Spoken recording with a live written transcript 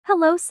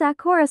Hello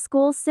Sakura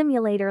School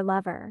Simulator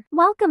lover.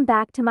 Welcome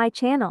back to my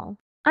channel.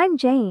 I'm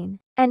Jane,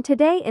 and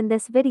today in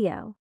this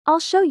video,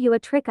 I'll show you a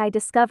trick I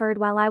discovered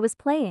while I was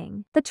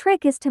playing. The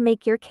trick is to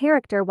make your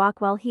character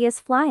walk while he is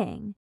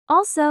flying.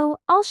 Also,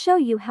 I'll show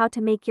you how to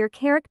make your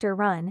character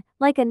run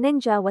like a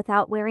ninja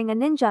without wearing a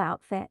ninja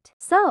outfit.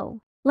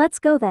 So, let's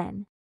go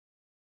then.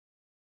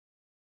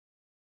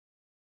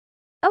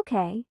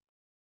 Okay.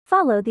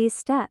 Follow these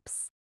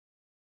steps.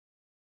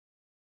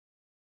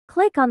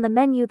 Click on the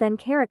menu, then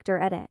Character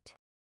Edit.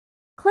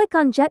 Click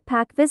on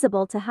Jetpack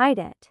Visible to hide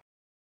it.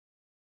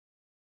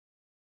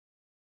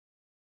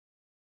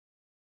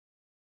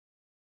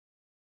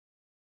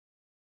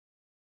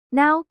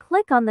 Now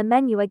click on the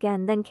menu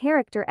again, then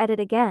Character Edit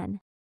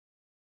again.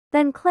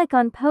 Then click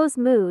on Pose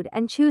Mood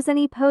and choose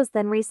any pose,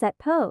 then Reset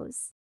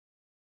Pose.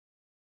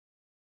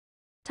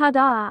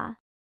 Ta-da!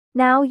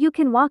 Now you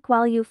can walk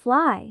while you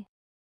fly.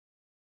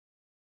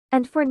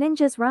 And for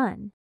ninjas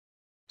run,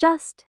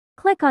 just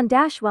click on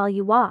dash while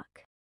you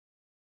walk.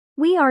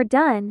 We are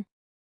done.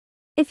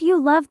 If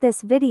you love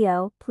this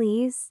video,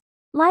 please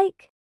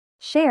like,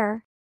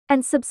 share,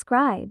 and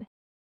subscribe.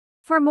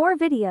 For more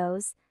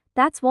videos,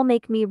 that will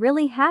make me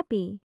really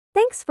happy.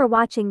 Thanks for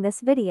watching this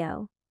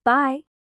video. Bye.